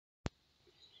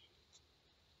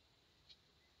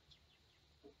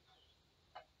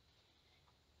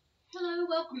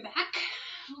Welcome back.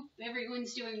 Hope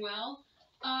everyone's doing well.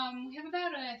 We have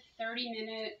about a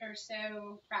 30-minute or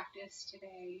so practice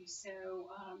today, so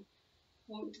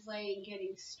won't delay in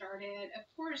getting started. Of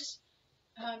course,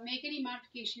 make any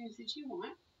modifications that you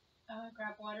want.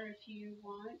 Grab water if you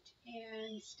want,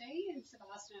 and stay in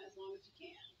Savasana as long as you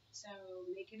can. So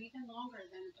make it even longer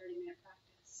than a 30-minute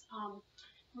practice.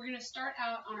 We're going to start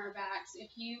out on our backs. If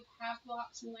you have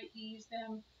blocks and like to use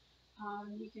them,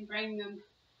 you can bring them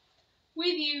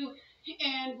with you,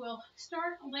 and we'll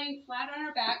start laying flat on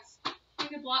our backs.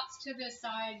 Bring the blocks to the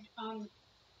side,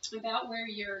 about where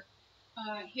your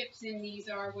hips and knees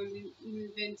are when we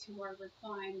move into our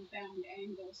reclined bound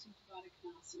angle, Supta Baddha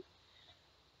Konasana.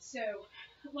 So,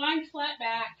 lying flat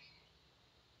back,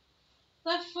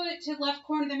 left foot to left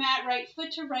corner of the mat, right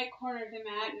foot to right corner of the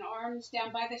mat, and arms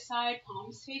down by the side,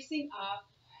 palms facing up.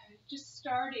 Just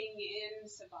starting in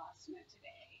Savasana today.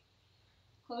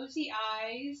 Close the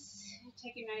eyes,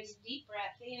 take a nice deep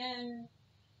breath in,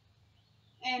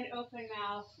 and open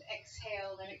mouth,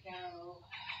 exhale, let it go.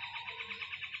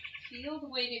 Feel the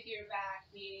weight of your back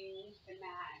meeting the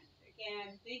mat.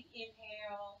 Again, big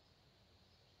inhale,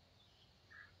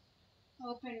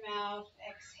 open mouth,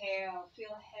 exhale,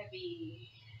 feel heavy.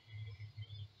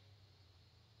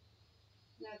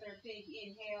 Another big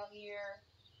inhale here.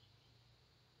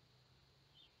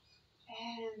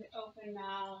 And open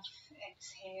mouth,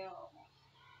 exhale.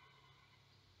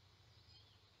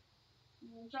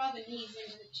 And draw the knees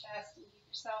into the chest and give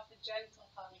yourself a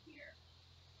gentle hug here.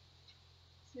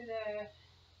 So the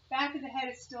back of the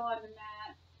head is still on the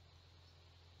mat.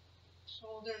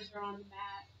 Shoulders are on the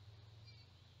mat.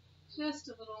 Just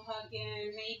a little hug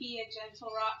in, maybe a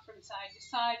gentle rock from side to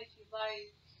side if you'd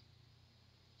like.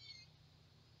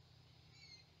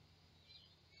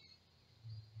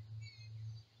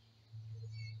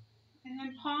 And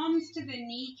then palms to the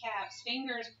kneecaps,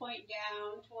 fingers point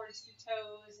down towards the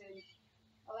toes, and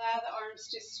allow the arms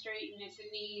to straighten as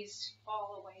the knees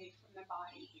fall away from the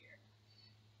body here.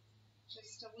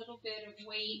 Just a little bit of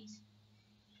weight.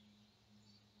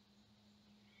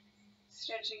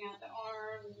 Stretching out the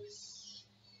arms.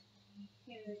 You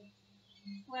can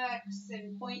flex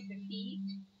and point the feet.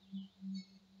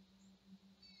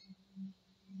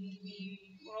 Maybe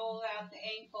roll out the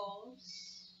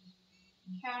ankles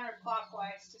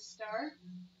counterclockwise to start.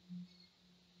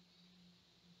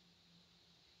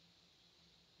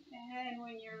 And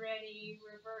when you're ready,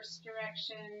 reverse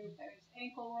direction with those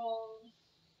ankle rolls.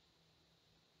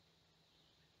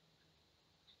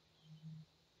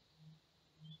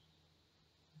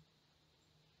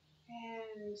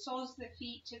 And soles of the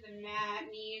feet to the mat,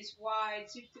 knees wide,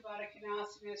 Supta Baddha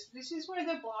Konasana. So this is where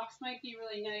the blocks might be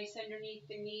really nice underneath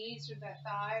the knees or the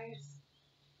thighs.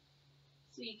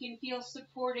 So you can feel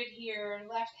supported here.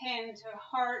 Left hand to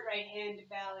heart, right hand to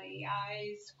belly.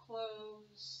 Eyes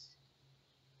closed.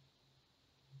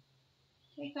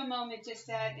 Take a moment to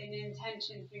set an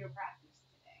intention for your practice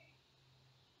today.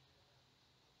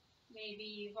 Maybe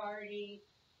you've already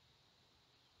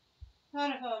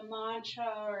thought of a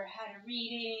mantra or had a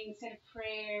reading, said a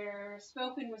prayer,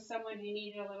 spoken with someone who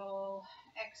needed a little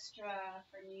extra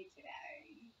from you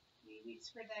today. Maybe it's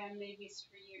for them, maybe it's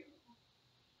for you.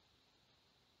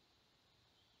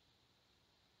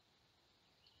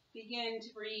 Begin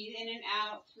to breathe in and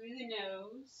out through the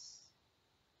nose.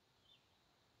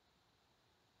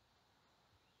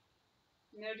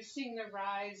 Noticing the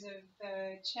rise of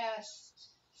the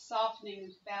chest, softening of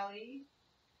the belly.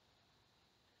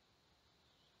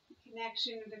 The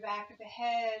connection of the back of the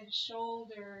head,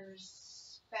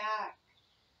 shoulders, back,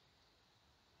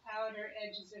 outer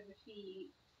edges of the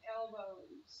feet,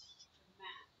 elbows to the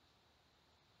mat.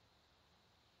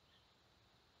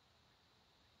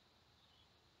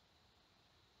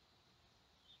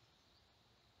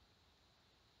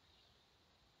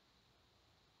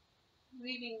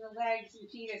 Leaving the legs and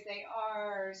feet as they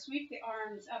are. Sweep the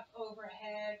arms up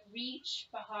overhead. Reach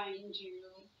behind you.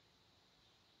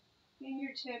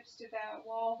 Fingertips to that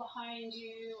wall behind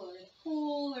you, or the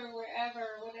pool, or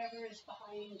wherever, whatever is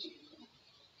behind you.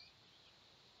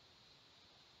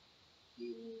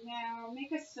 And now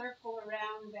make a circle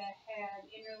around the head,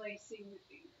 interlacing the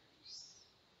fingers.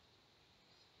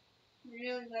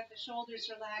 Really let the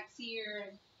shoulders relax here,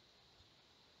 and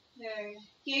the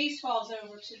gaze falls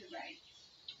over to the right.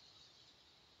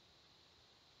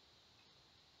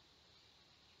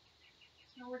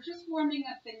 So we're just warming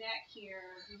up the neck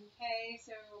here, okay?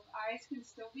 So eyes can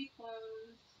still be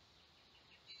closed.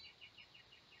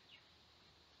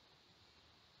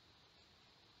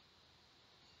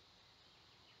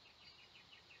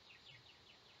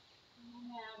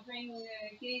 Now bring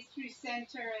the gaze through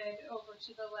center and over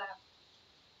to the left.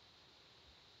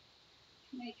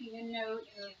 Making a note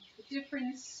of the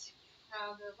difference,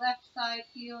 how the left side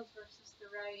feels versus the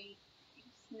right.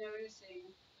 Just noticing.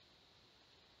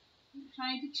 Not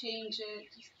trying to change it,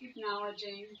 just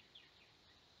acknowledging.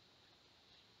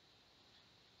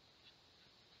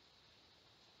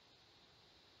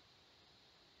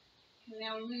 And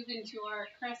now we move into our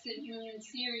crescent moon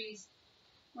series.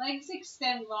 Legs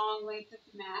extend long length of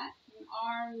the mat, and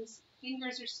arms,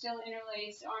 fingers are still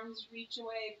interlaced, arms reach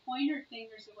away, pointer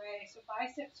fingers away, so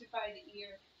biceps are by the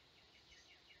ear.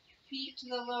 Feet to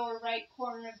the lower right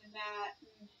corner of the mat,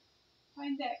 and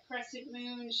find that crescent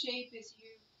moon shape as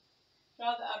you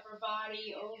draw the upper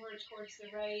body over towards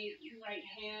the right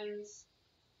hands,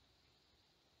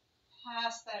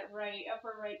 past that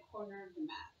upper right corner of the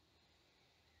mat.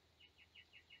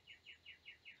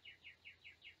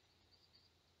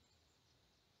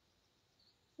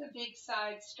 The big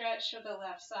side stretch for the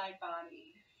left side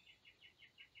body.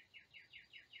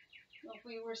 If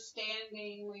we were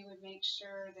standing, we would make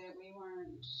sure that we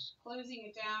weren't closing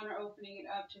it down or opening it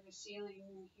up to the ceiling.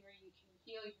 And here you can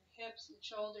feel your hips and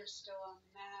shoulders still on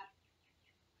the mat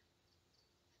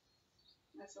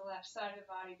as the left side of the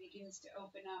body begins to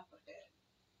open up a bit.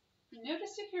 And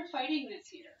notice if you're fighting this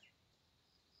here.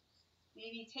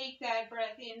 Maybe take that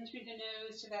breath in through the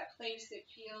nose to that place that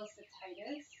feels the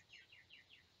tightest.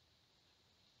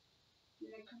 And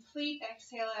then complete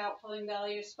exhale out, pulling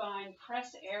belly to spine.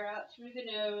 Press air out through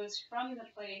the nose from the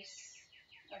place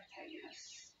of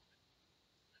tightness.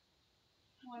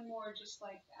 One more just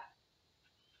like that.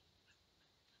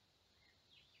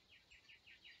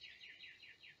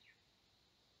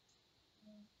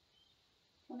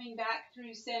 Coming back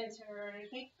through center,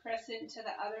 take crescent to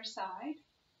the other side.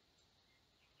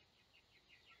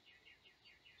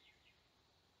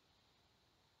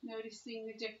 Noticing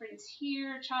the difference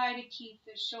here, try to keep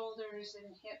the shoulders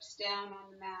and hips down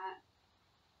on the mat.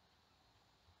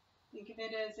 Think of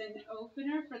it as an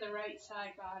opener for the right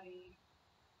side body.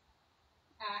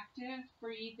 Active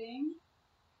breathing.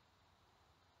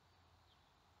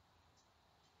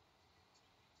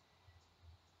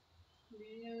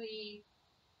 Really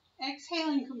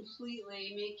exhaling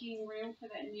completely, making room for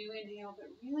that new inhale,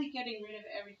 but really getting rid of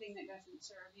everything that doesn't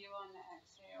serve you on the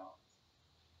exhale.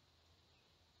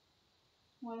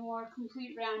 One more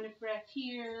complete round of breath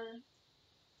here.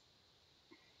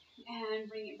 And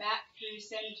bring it back through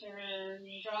center. And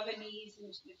draw the knees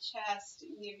into the chest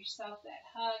and give yourself that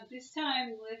hug. This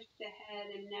time, lift the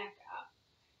head and neck up.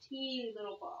 Teeny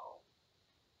little ball.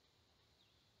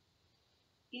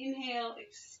 Inhale,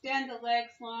 extend the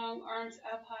legs long, arms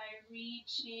up high,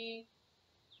 reaching.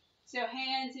 So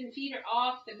hands and feet are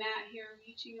off the mat here,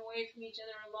 reaching away from each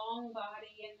other, a long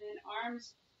body, and then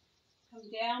arms come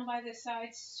down by the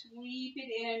sides, sweep it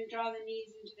in, draw the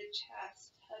knees into the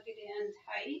chest, hug it in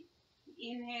tight.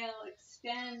 Inhale,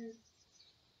 extend,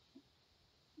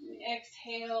 and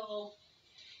exhale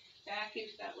back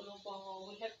into that little ball.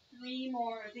 We have 3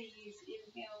 more of these.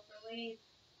 Inhale for length,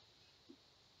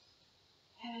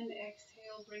 and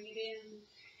exhale, bring it in.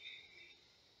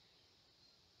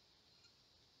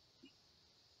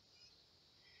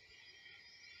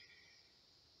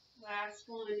 Last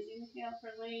one, inhale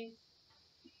for length.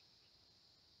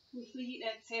 Complete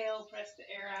exhale, press the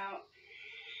air out.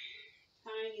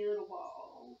 Tiny little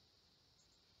ball.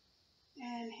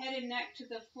 And head and neck to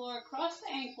the floor. Cross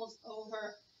the ankles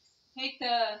over. Take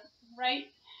the right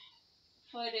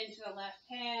foot into the left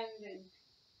hand and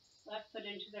left foot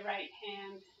into the right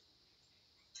hand.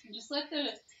 And just let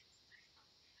the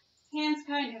hands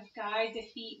kind of guide the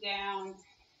feet down.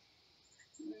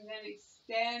 And then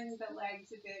extend the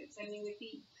legs a bit, sending the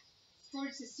feet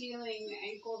towards the ceiling.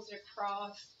 The ankles are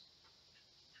crossed.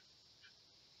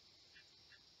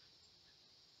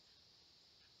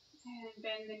 And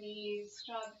bend the knees,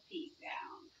 draw the feet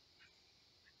down.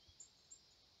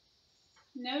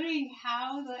 Noting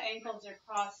how the ankles are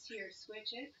crossed here,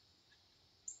 switch it.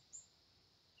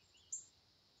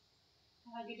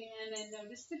 Hug it in and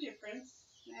notice the difference.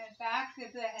 And back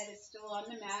of the head is still on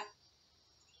the mat.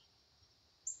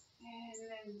 And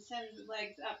then send the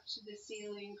legs up to the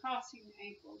ceiling, crossing the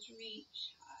ankles,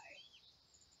 reach high.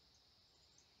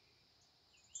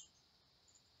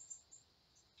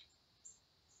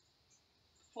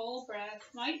 Full breath.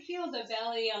 Might feel the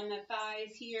belly on the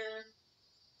thighs here.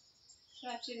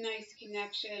 Such a nice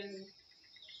connection.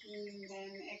 And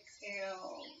then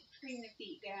exhale. Bring the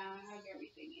feet down. Hug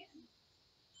everything in.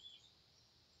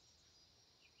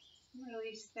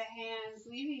 Release the hands,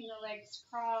 leaving the legs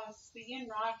crossed. Begin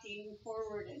rocking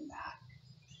forward and back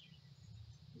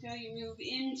until you move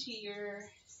into your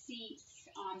seats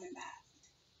on the mat.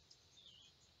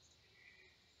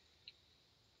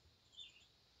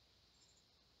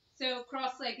 So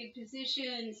cross-legged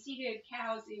position, seated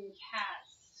cows and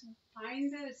cats.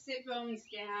 Find the sit bones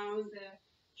down, the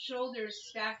shoulders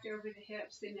stacked over the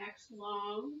hips, the neck's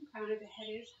long, crown of the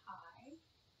head is high.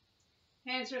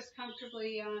 Hands rest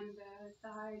comfortably on the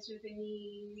thighs or the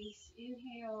knees.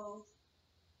 Inhale,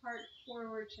 heart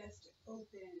forward, chest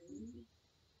open.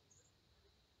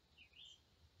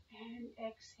 And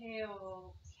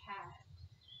exhale, cat.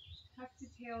 Tuck the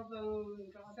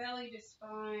tailbone, draw belly to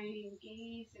spine,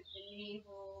 gaze at the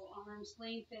navel, arms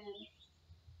lengthen.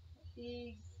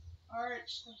 Big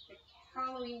arch, like the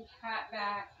cowling cat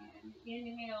back, and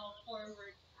inhale,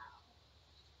 forward cow.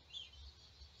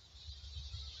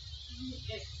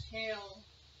 Exhale,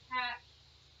 cat.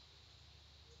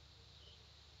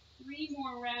 3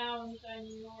 more rounds on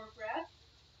your breath.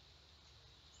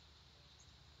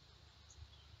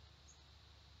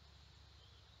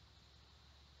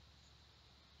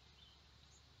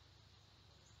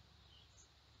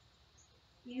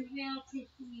 Inhale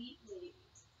completely.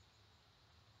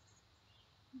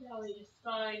 Belly to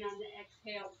spine on the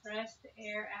exhale. Press the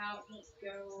air out. Let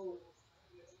go.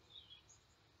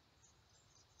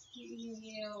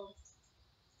 Inhale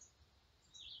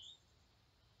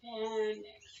and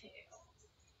exhale.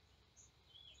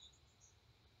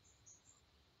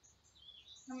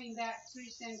 Coming back through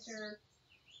center.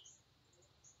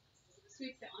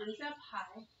 Sweep the arms up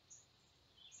high.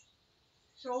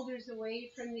 Shoulders away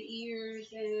from the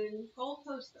ears and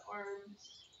goalpost the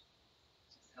arms.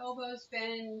 Elbows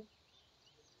bend.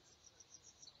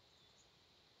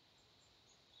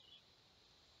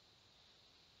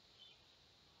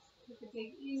 Take a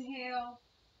big inhale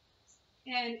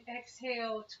and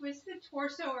exhale. Twist the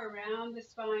torso around the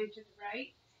spine to the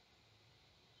right.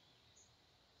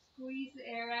 Squeeze the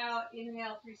air out.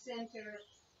 Inhale through center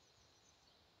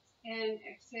and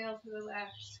exhale to the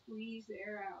left. Squeeze the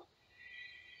air out.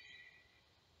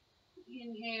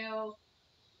 Inhale.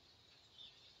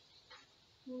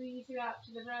 Squeeze it out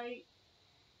to the right.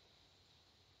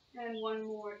 And one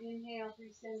more. Inhale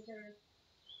through center.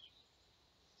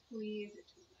 Squeeze it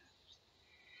to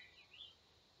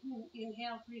the left.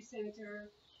 Inhale through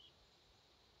center.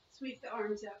 Sweep the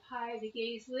arms up high. The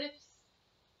gaze lifts.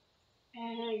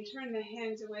 And turn the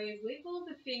hands away. Wiggle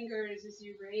the fingers as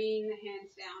you rain the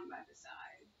hands down by the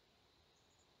side.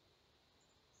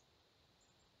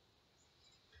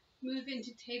 Move into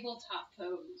tabletop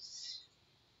pose.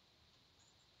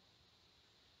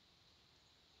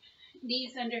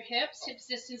 Knees under hips, hips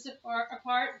distance apart,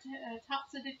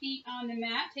 tops of the feet on the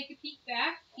mat. Take a peek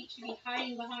back. Feet should be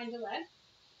hiding behind the leg.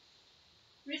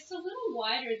 Wrists a little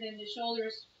wider than the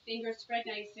shoulders. Fingers spread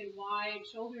nice and wide.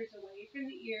 Shoulders away from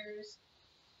the ears.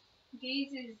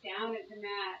 Gaze is down at the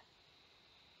mat.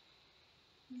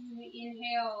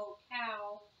 Inhale,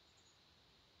 cow.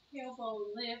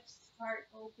 Tailbone lifts, heart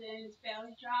opens,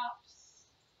 belly drops.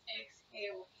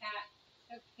 Exhale, cat.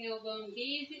 Tuck tailbone,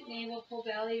 gaze at navel, pull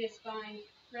belly to spine.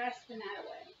 Press the mat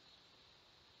away.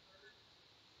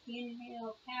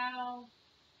 Inhale, cow.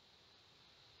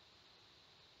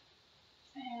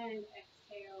 And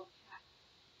exhale, cat.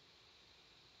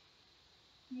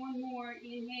 One more,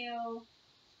 inhale.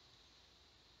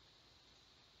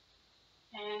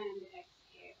 And exhale.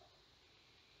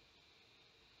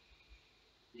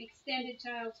 Extended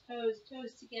child's pose,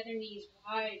 toes together, knees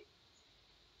wide.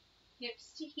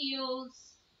 Hips to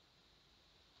heels.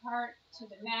 Heart to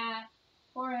the mat.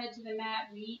 Forehead to the mat.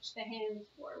 Reach the hands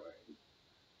forward.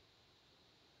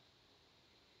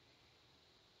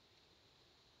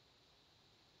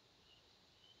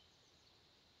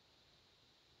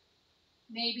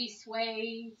 Maybe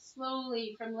sway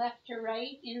slowly from left to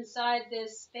right inside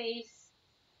this space.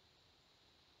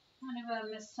 Kind of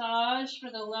a massage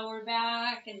for the lower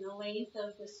back and the length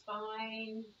of the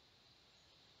spine.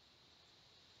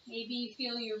 Maybe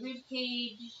feel your rib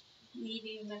cage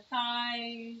meeting the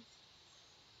thighs.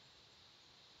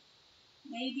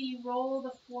 Maybe roll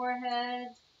the forehead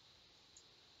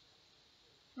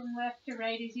from left to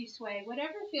right as you sway.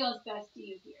 Whatever feels best to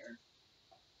you here.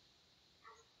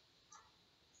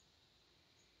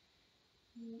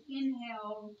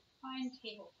 Inhale, find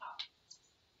tabletop.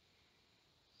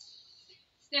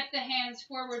 Step the hands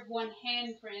forward, one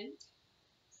hand print.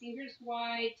 Fingers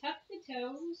wide, tuck the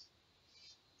toes.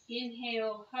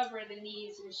 Inhale, hover the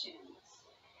knees and shins.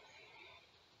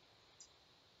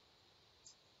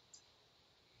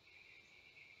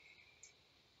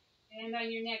 And on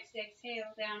your next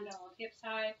exhale, down dog, hips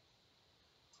high.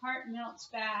 Heart melts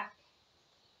back.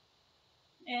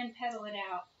 And pedal it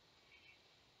out.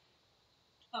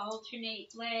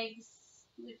 Alternate legs,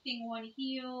 lifting one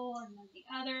heel and then the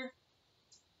other.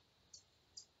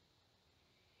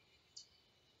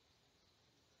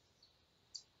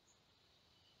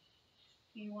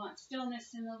 you want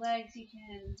stillness in the legs, you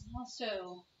can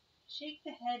also shake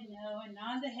the head no and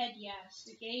nod the head yes.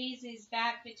 The gaze is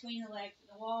back between the legs,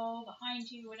 the wall, behind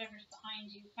you, whatever's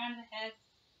behind you. Crown of the head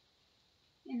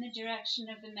in the direction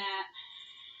of the mat.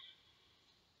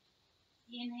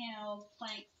 Inhale,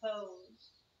 plank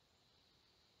pose.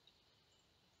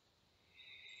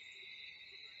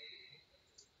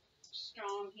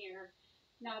 Strong here.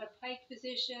 Not a pike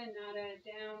position, not a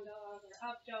down dog or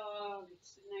up dog.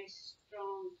 It's a nice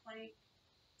strong plank.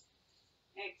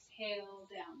 Exhale,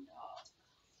 down dog.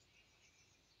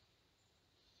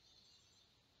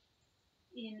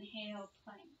 Inhale,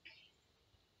 plank.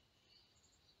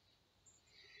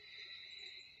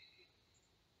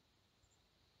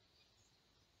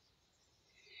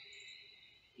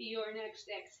 Your next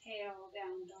exhale,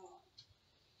 down dog.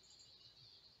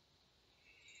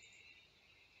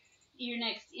 Your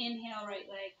next inhale, right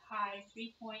leg high,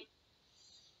 3-point.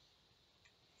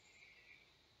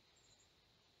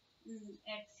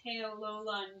 Exhale, low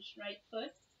lunge, right foot,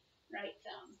 right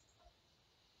thumb.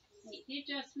 Make the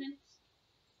adjustments.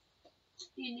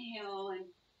 Inhale and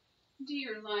do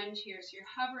your lunge here. So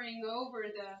you're hovering over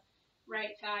the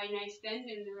right thigh, nice bend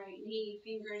in the right knee,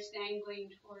 fingers dangling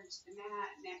towards the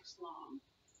mat, next long.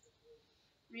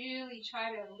 Really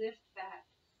try to lift that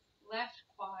left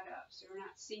quad up so we're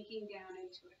not sinking down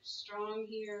into it. Strong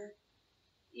here.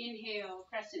 Inhale,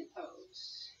 crescent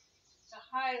pose. It's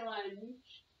a high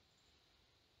lunge.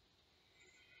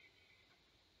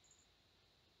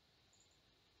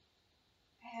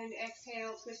 And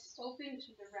exhale, twist open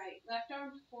to the right. Left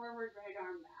arm forward, right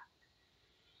arm back.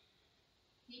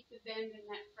 Keep the bend in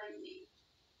that front knee.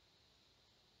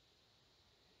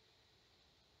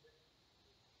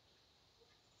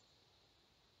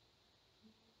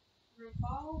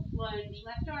 Revolve, lunge.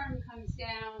 Left arm comes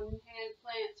down, hand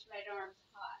plants, right arm's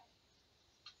high.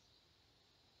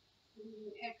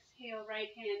 Exhale, right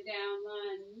hand down,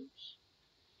 lunge.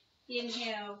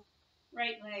 Inhale,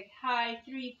 right leg high,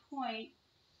 3-point.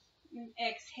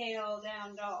 Exhale,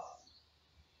 down dog.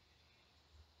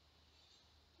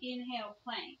 Inhale,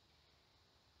 plank.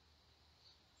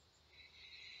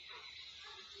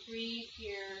 Breathe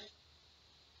here.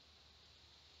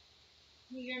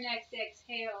 Your next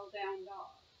exhale, down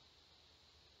dog.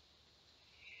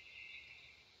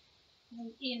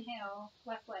 And inhale,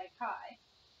 left leg high.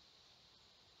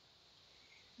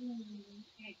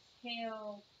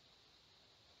 Exhale,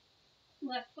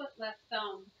 left foot, left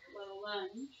thumb, low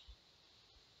lunge.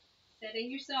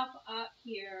 Setting yourself up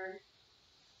here,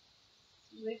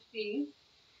 lifting,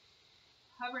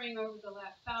 hovering over the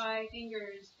left thigh,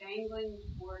 fingers dangling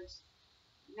towards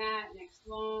the mat, next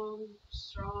long,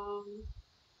 strong.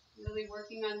 Really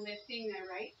working on lifting that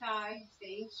right thigh,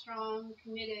 staying strong,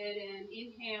 committed, and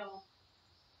inhale,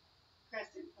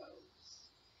 crescent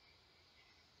pose.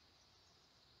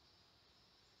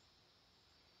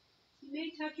 You may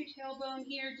tuck your tailbone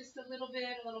here just a little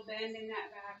bit, a little bend in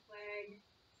that back leg.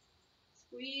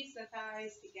 Squeeze the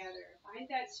thighs together. Find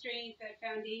that strength, that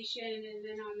foundation, and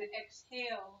then on the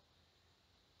exhale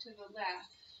to the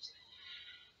left.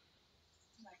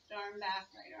 Left arm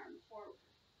back, right arm forward.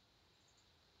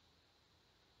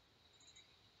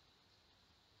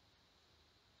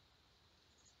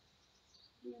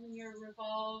 In your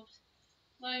revolved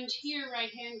lunge here, right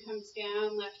hand comes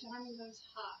down, left arm goes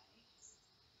high.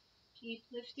 Keep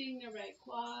lifting the right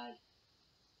quad.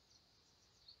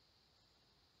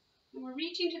 And we're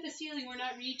reaching to the ceiling, we're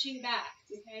not reaching back,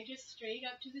 okay? Just straight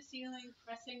up to the ceiling,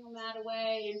 pressing the mat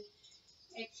away, and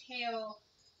exhale,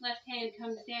 left hand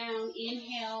comes down,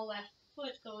 inhale, left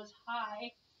foot goes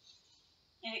high,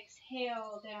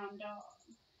 exhale, down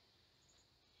dog.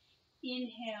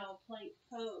 Inhale, plank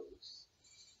pose.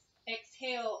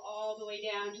 Exhale all the way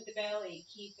down to the belly.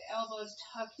 Keep the elbows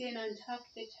tucked in, untuck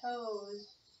the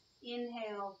toes.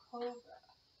 Inhale, cobra.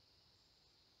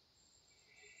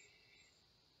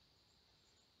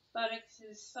 Buttocks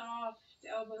is soft,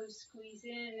 elbows squeeze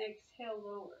in, exhale,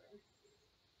 lower.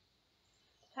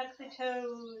 Tuck the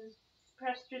toes,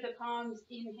 press through the palms,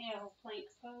 inhale, plank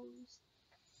pose.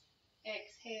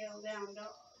 Exhale, down dog.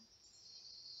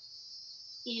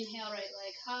 Inhale, right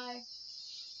leg high.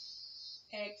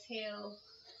 Exhale,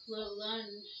 low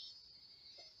lunge.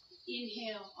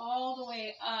 Inhale, all the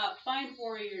way up. Find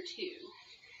warrior two.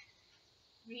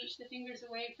 Reach the fingers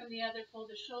away from the other, pull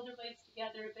the shoulder blades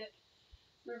together a bit.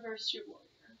 Reverse your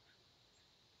warrior.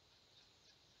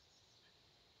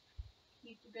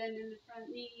 Keep the bend in the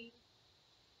front knee.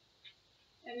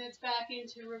 And it's back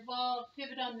into revolve.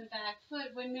 Pivot on the back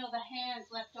foot. Windmill the hands.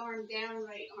 Left arm down,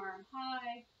 right arm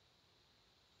high.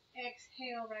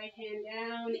 Exhale, right hand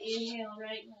down. Inhale,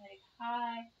 right leg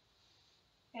high.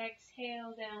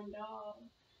 Exhale, down dog.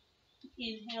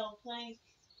 Inhale, plank.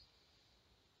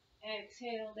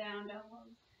 Exhale, down dog.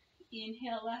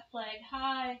 Inhale, left leg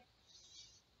high.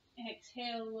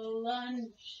 Exhale, low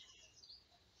lunge.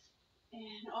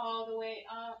 And all the way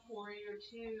up, warrior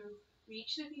two.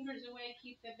 Reach the fingers away,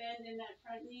 keep the bend in that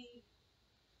front knee.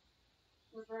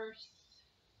 Reverse.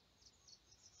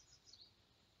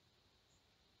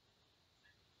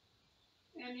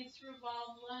 And it's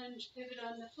revolve lunge, pivot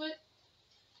on the foot.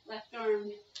 Left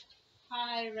arm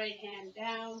high, right hand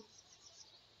down.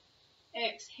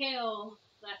 Exhale,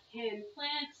 left hand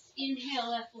plants. Inhale,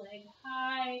 left leg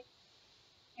high.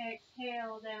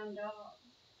 Exhale, down dog.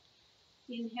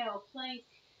 Inhale, plank.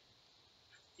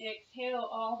 Exhale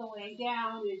all the way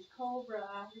down is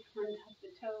cobra. Untuck the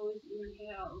toes.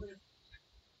 Inhale, lift.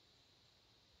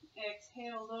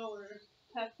 Exhale, lower.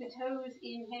 Tuck the toes.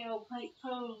 Inhale, plank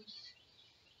pose.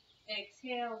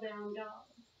 Exhale, down dog.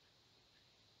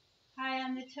 High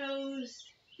on the toes.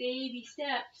 Baby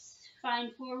steps.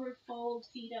 Find forward fold.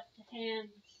 Feet up to hands.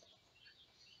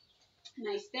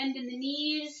 Nice bend in the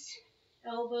knees.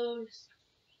 Elbows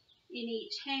in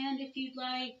each hand if you'd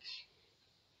like.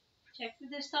 Check for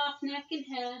the soft neck and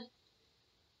head.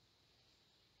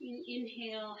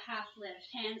 Inhale, half lift.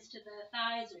 Hands to the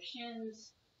thighs or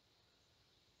shins.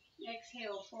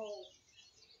 Exhale, fold.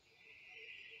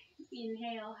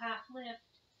 Inhale, half lift.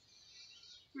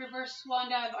 Reverse swan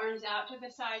dive, arms out to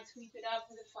the side, sweep it up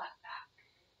with a flat back.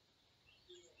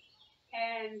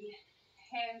 And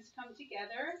hands come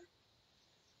together.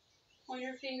 Point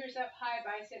your fingers up high,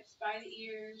 biceps by the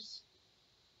ears.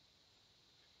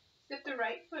 Step the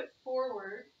right foot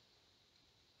forward.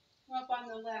 Come up on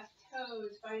the left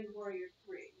toes, find warrior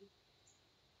three.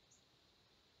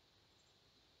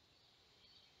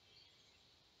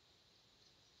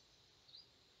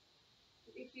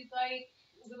 If you'd like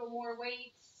a little more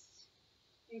weight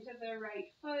into the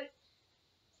right foot,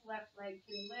 left leg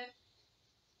can lift.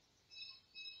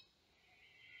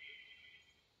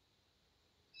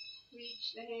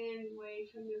 Reach the hand away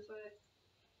from the foot.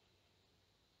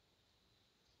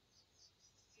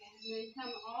 And then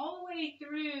come all the way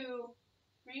through.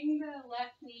 Bring the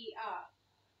left knee up.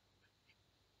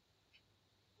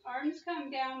 Arms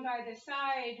come down by the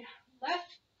side.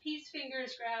 Left peace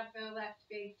fingers grab the left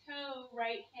big toe.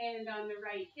 Right hand on the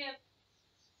right hip.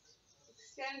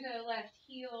 Extend the left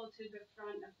heel to the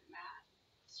front of the mat.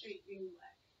 Straighten the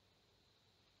leg.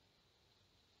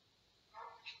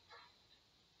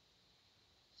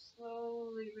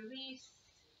 Slowly release.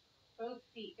 Both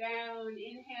feet down.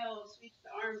 Inhale, sweep the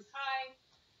arms high.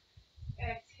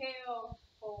 Exhale,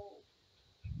 fold.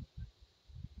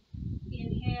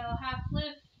 Inhale, half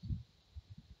lift.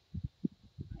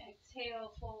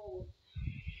 Exhale, fold.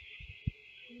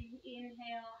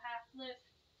 Inhale, half lift.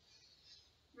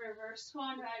 Reverse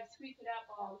swan dive, sweep it up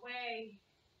all the way.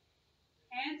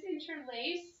 Hands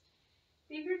interlace.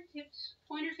 Fingertips,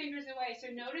 pointer fingers away.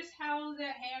 So notice how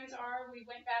the hands are. We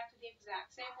went back to the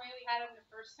exact same way we had them the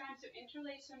first time. So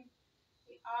interlace them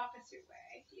the opposite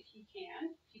way if you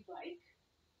can, if you'd like.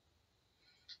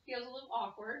 Feels a little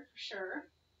awkward for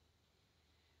sure.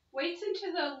 Weights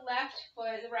into the left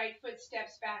foot, the right foot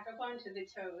steps back up onto the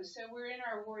toes. So we're in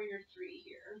our warrior three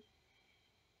here.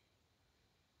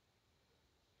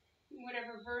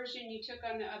 Whatever version you took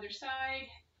on the other side.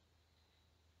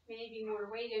 Maybe more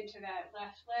weight into that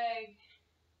left leg.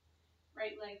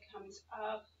 Right leg comes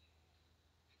up.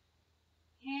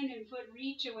 Hand and foot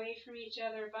reach away from each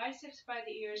other. Biceps by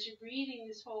the ears. You're breathing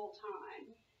this whole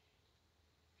time.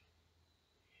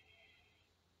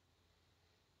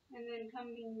 And then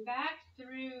coming back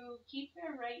through, keep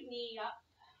the right knee up.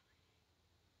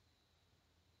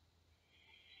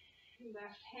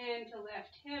 Left hand to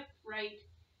left hip. Right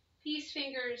peace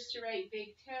fingers to right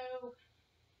big toe.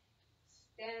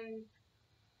 Extend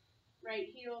right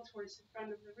heel towards the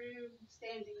front of the room.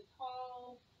 Standing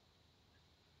tall.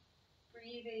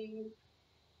 Breathing.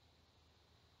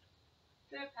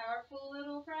 It's a powerful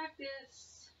little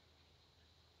practice.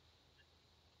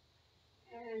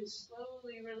 And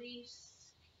slowly release.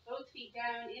 Both feet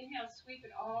down. Inhale, sweep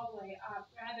it all the way up.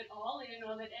 Grab it all in,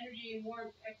 all that energy and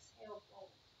warmth. Exhale, fold.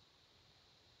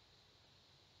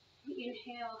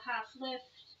 Inhale, half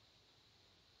lift.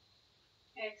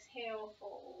 Exhale,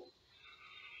 fold.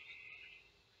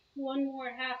 One more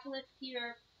half lift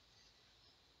here.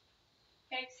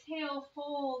 Exhale,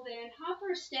 fold, and hop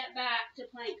or step back to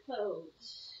plank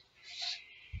pose.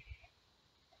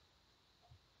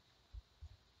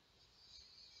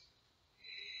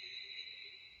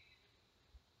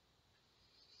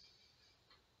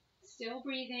 Still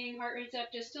breathing, heart rate's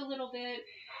up just a little bit.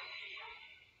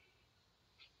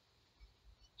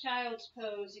 Child's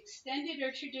pose, extended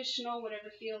or traditional,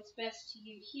 whatever feels best to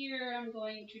you here. I'm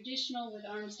going traditional with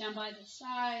arms down by the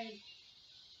side.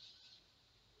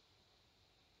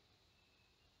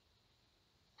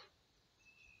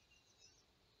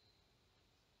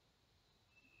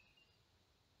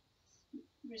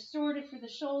 Restorative for the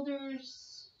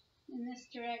shoulders in this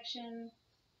direction.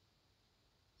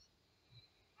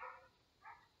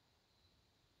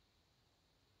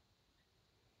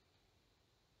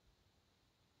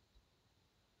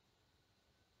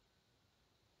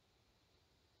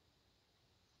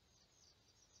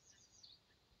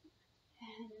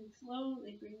 And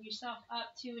slowly bring yourself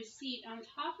up to a seat on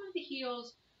top of the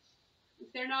heels.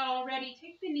 If they're not already,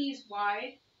 take the knees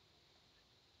wide.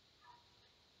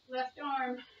 Left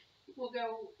arm will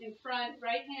go in front,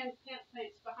 right hand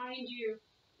plants behind you.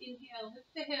 Inhale,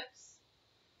 lift the hips.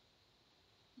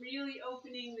 Really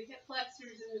opening the hip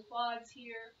flexors and the quads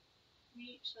here.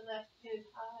 Reach the left hand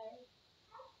high.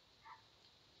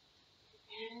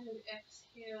 And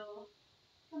exhale.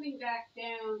 Coming back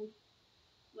down.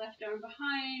 Left arm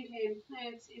behind, hand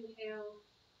plants, inhale.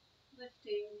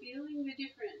 Lifting, feeling the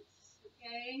difference.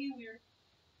 Okay,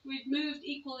 we've moved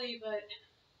equally, but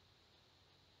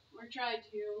we're trying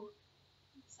to.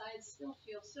 Sides still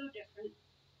feel so different.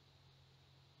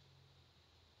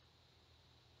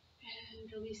 And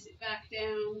release it back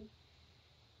down.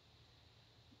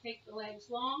 Take the legs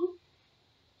long.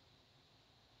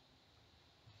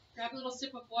 Grab a little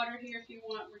sip of water here if you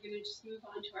want. We're going to just move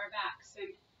on to our backs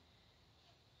and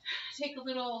take a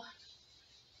little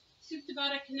Supta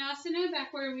Baddha Konasana,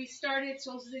 back where we started,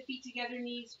 soles of the feet together,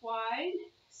 knees wide.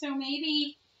 So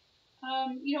maybe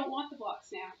you don't want the blocks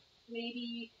now.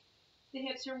 Maybe the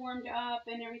hips are warmed up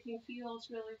and everything feels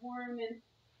really warm and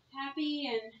happy,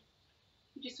 and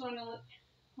you just want to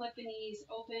let the knees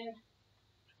open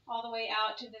all the way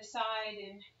out to the side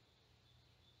and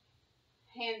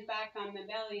hands back on the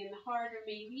belly and the heart, or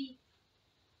maybe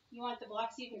you want the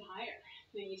blocks even higher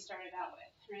than you started out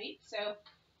with, right? So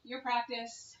your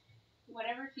practice,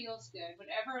 whatever feels good,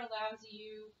 whatever allows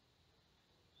you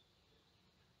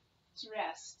to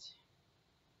rest,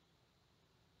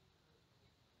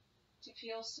 to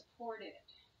feel supported,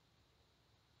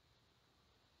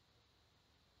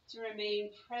 to remain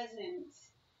present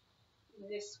in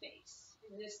this space,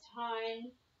 in this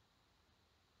time,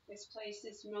 this place,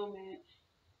 this moment,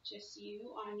 just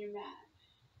you on your mat.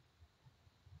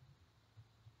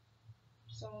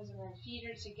 Soles of our feet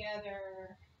are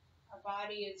together, our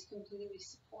body is completely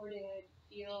supported.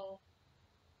 Feel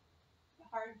the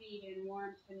heartbeat and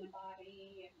warmth in the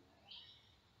body, and the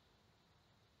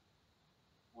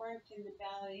warmth in the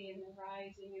belly, and the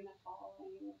rising and the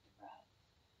falling with the breath.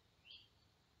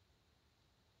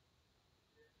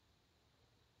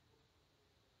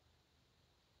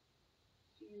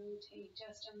 You take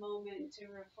just a moment to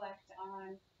reflect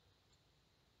on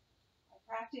our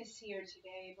practice here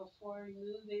today before we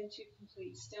move into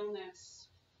complete stillness.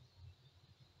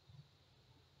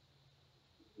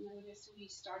 Notice we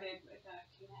started with a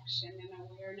connection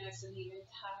and awareness of the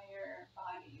entire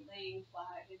body laying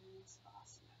flat in this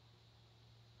asana.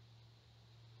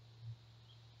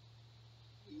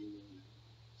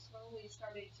 Slowly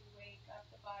started to wake up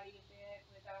the body a bit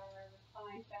with our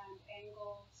reclined bound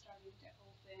angle starting to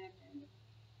open and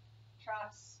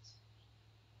trust.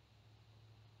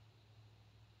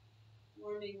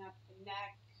 Warming up the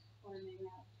neck, warming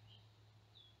up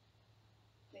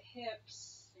the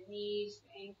hips, the knees,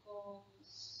 the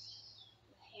ankles,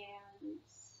 the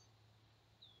hands.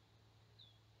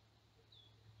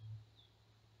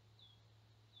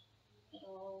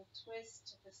 Little twist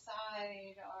to the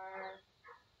side, our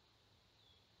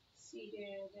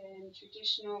seated and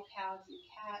traditional cows and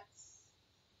cats,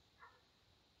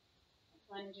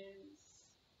 lunges,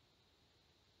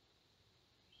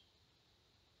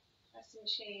 crescent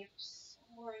shapes,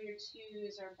 warrior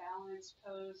twos, our balance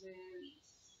poses.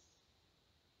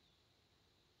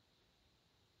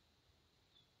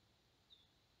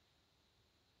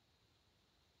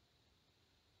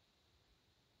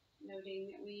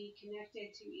 Noting that we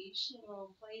connected to each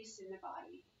little place in the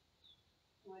body,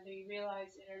 whether you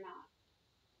realize it or not.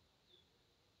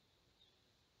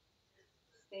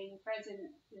 Staying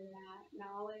present in that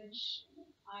knowledge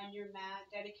on your mat,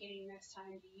 dedicating this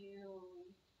time to you,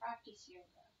 practice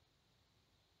yoga.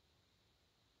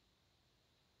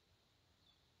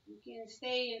 You can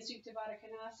stay in Supta Baddha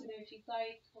Konasana if you'd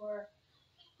like, or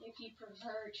if you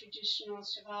prefer traditional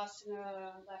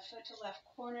Shavasana, left foot to left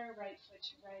corner, right foot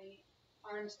to right,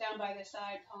 arms down by the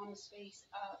side, palms face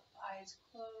up, eyes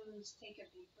closed. Take a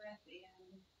big breath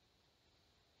in.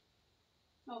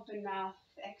 Open mouth,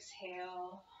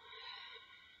 exhale.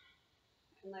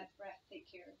 and let breath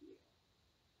take care of you.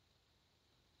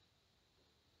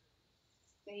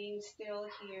 Staying still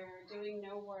here, doing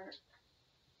no work,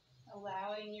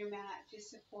 allowing your mat to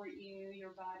support you,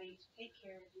 your body to take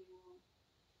care of you.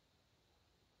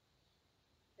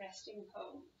 Resting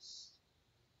pose.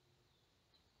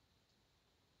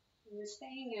 And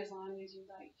staying as long as you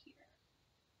like here.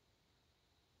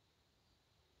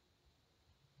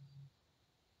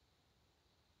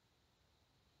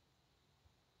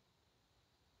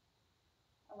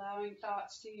 Allowing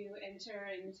thoughts to enter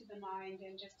into the mind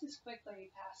and just as quickly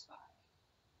pass by.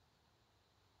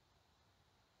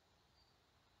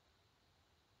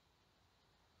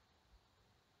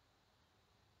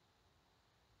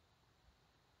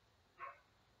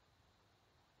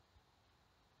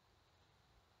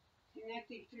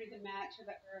 Connecting through the mat to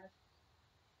the earth,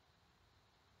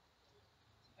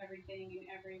 to everything and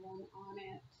everyone on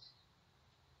it.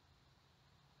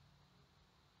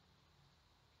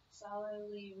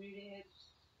 Solidly rooted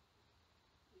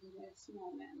in this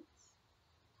moment.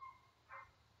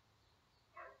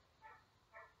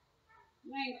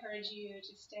 And I encourage you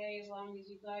to stay as long as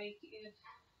you'd like. If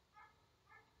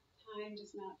time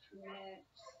does not permit,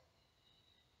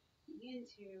 begin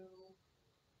to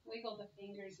wiggle the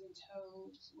fingers and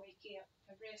toes, wake up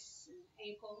the wrists and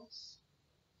ankles.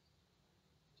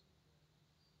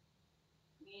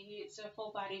 Maybe it's a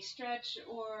full body stretch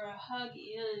or a hug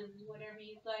in, whatever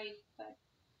you'd like, but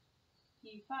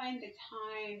you find the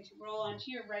time to roll onto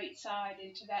your right side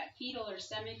into that fetal or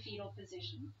semi-fetal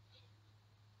position.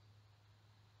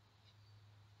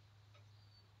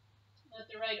 Let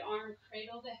the right arm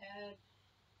cradle the head.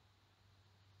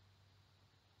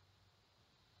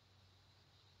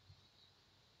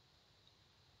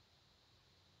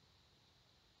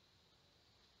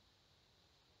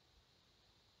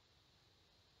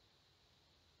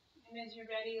 And as you're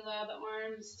ready, allow the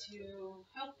arms to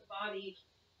help the body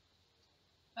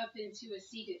up into a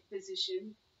seated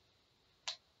position.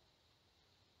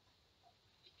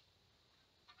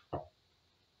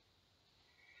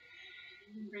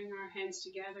 And bring our hands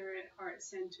together at heart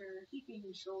center, keeping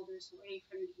the shoulders away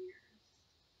from the ears.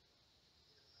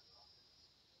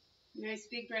 Nice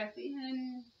big breath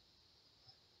in,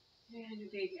 and a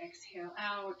big exhale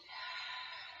out.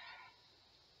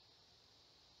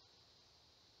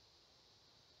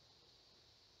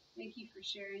 Thank you for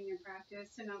sharing your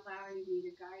practice and allowing me to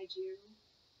guide you.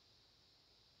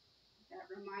 That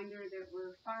reminder that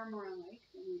we're far more alike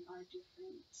than we are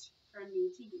different. From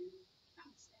me to you.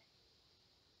 Namaste.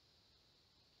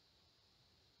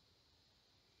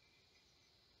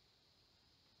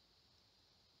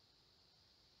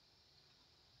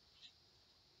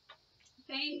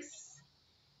 Thanks.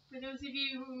 For those of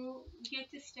you who get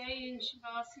to stay in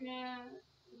Shavasana,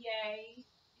 yay.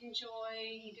 Enjoy.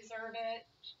 You deserve it.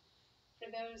 For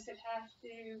those that have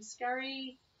to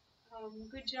scurry,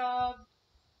 good job.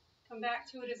 Come back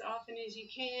to it as often as you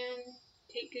can.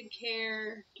 Take good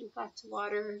care. Drink lots of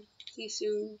water. See you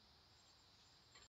soon.